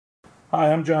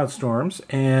Hi, I'm John Storms,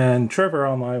 and Trevor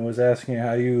online was asking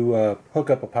how you hook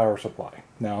up a power supply.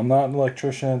 Now, I'm not an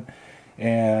electrician,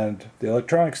 and the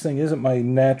electronics thing isn't my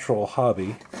natural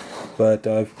hobby, but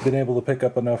I've been able to pick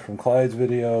up enough from Clyde's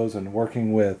videos and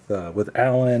working with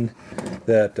Alan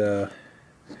that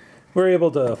we're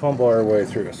able to fumble our way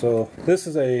through. So this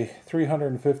is a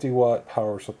 350 watt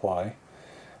power supply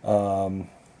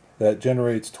that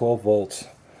generates 12 volts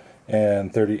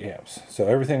and 30 amps. So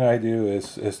everything I do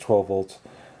is 12 volts,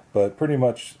 but pretty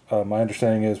much my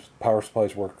understanding is power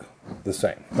supplies work the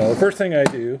same. Now the first thing I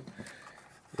do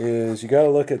is you got to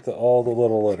look at all the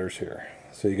little letters here.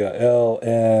 So you got L,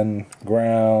 N,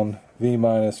 ground, V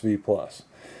minus, V plus.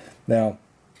 Now,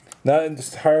 not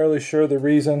entirely sure the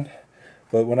reason,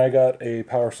 but when I got a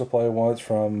power supply once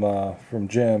from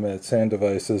Jim at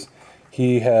SanDevices,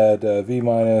 he had V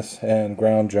minus and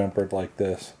ground jumpered like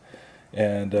this.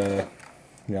 And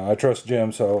you know, I trust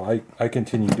Jim, so I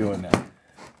continue doing that.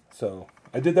 So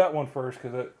I did that one first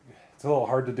because it's a little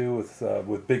hard to do with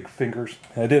big fingers.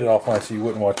 And I did it offline so you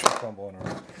wouldn't watch me fumbling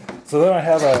around. So then I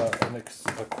have a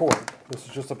cord. This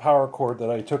is just a power cord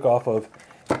that I took off of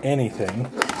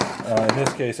anything. In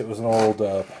this case, it was an old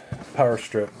power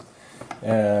strip,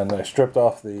 and I stripped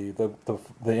off the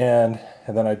end,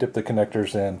 and then I dipped the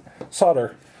connectors in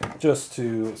solder just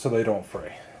so they don't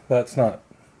fray. That's not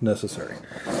necessary.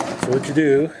 So what you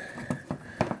do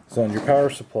is on your power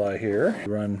supply here,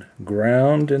 you run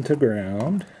ground into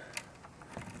ground,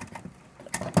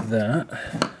 that,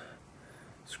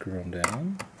 screw them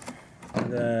down,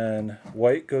 and then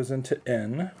white goes into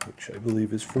N, which I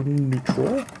believe is for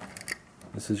neutral.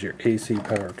 This is your AC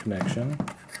power connection,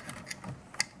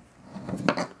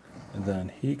 and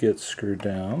then he gets screwed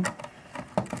down,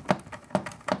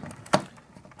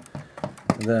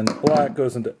 and then black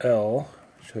goes into L,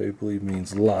 which I believe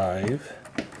means live.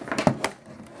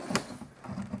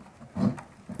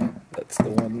 That's the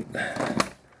one.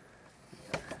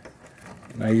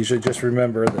 And I usually just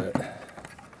remember that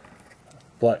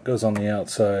black goes on the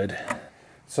outside.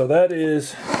 So that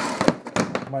is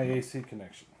my AC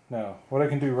connection. Now, what I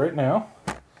can do right now,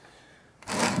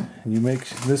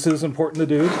 this is important to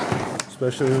do,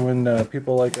 especially when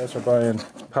people like us are buying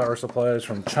power supplies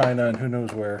from China and who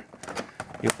knows where.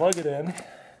 You plug it in,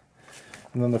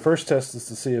 and then the first test is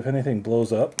to see if anything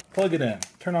blows up. Plug it in,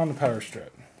 turn on the power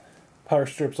strip. Power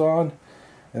strip's on,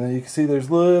 and then you can see there's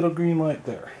a little green light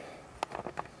there.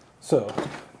 So,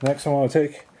 next I want to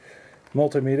take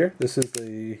multimeter. This is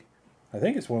I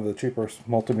think it's one of the cheapest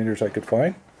multimeters I could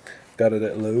find. Got it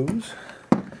at Lowe's.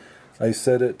 I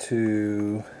set it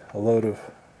to a load of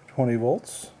 20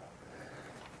 volts.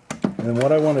 And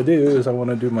what I want to do is I want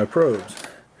to do my probes.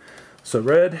 So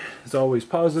red is always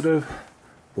positive,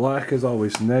 black is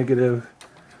always negative.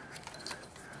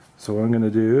 So what I'm going to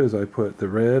do is I put the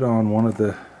red on one of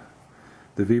the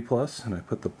V plus, and I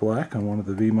put the black on one of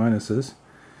the V minuses.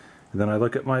 And then I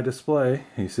look at my display,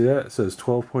 and you see that? It says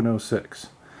 12.06.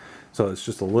 So it's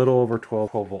just a little over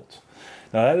 12 volts.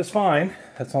 Now that is fine,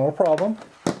 that's not a problem.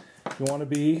 You want to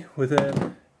be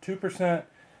within 2%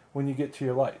 when you get to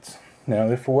your lights. Now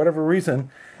if for whatever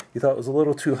reason you thought it was a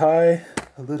little too high,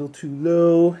 a little too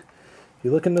low,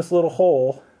 you look in this little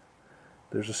hole,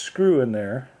 there's a screw in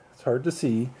there. It's hard to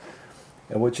see.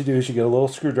 And what you do is you get a little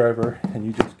screwdriver and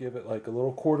you just give it like a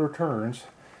little quarter turns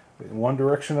in one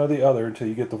direction or the other until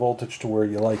you get the voltage to where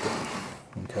you like it.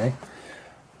 Okay?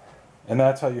 And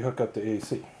that's how you hook up the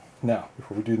AC. Now,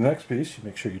 before we do the next piece, you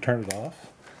make sure you turn it off,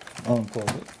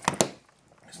 unplug it.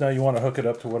 So now you want to hook it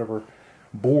up to whatever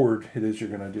board it is you're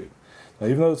going to do. Now,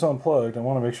 even though it's unplugged, I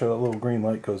want to make sure that little green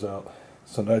light goes out.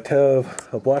 So now I have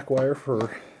a black wire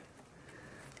for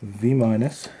V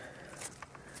minus,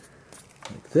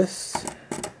 like this.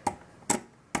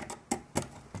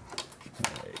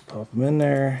 Right, pop them in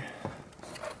there,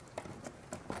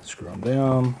 screw them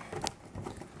down.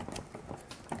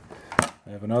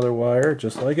 I have another wire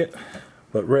just like it,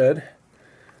 but red.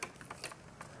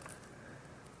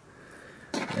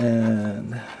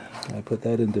 And I put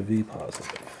that into V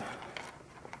positive.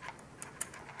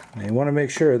 Now you want to make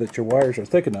sure that your wires are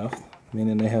thick enough,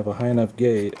 meaning they have a high enough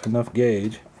gauge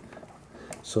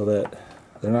so that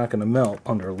they're not going to melt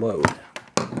under load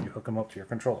when you hook them up to your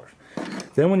controllers.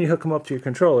 Then when you hook them up to your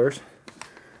controllers,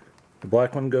 the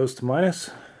black one goes to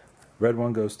minus, red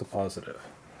one goes to positive.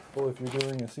 Well, if you're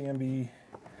doing a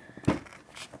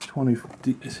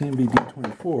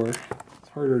CMB24, it's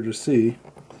harder to see.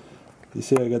 You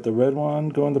see I got the red one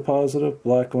going to positive,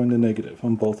 black going to negative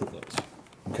on both of those.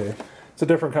 Okay, it's a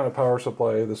different kind of power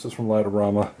supply. This is from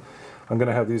Light-O-Rama. I'm going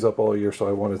to have these up all year, so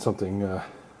I wanted something a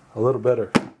little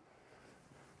better.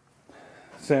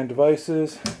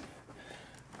 SanDevices.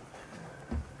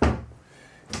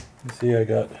 You see I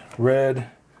got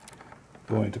red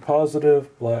going to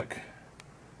positive, black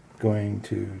going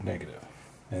to negative.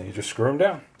 And you just screw them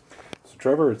down. So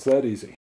Trevor, it's that easy.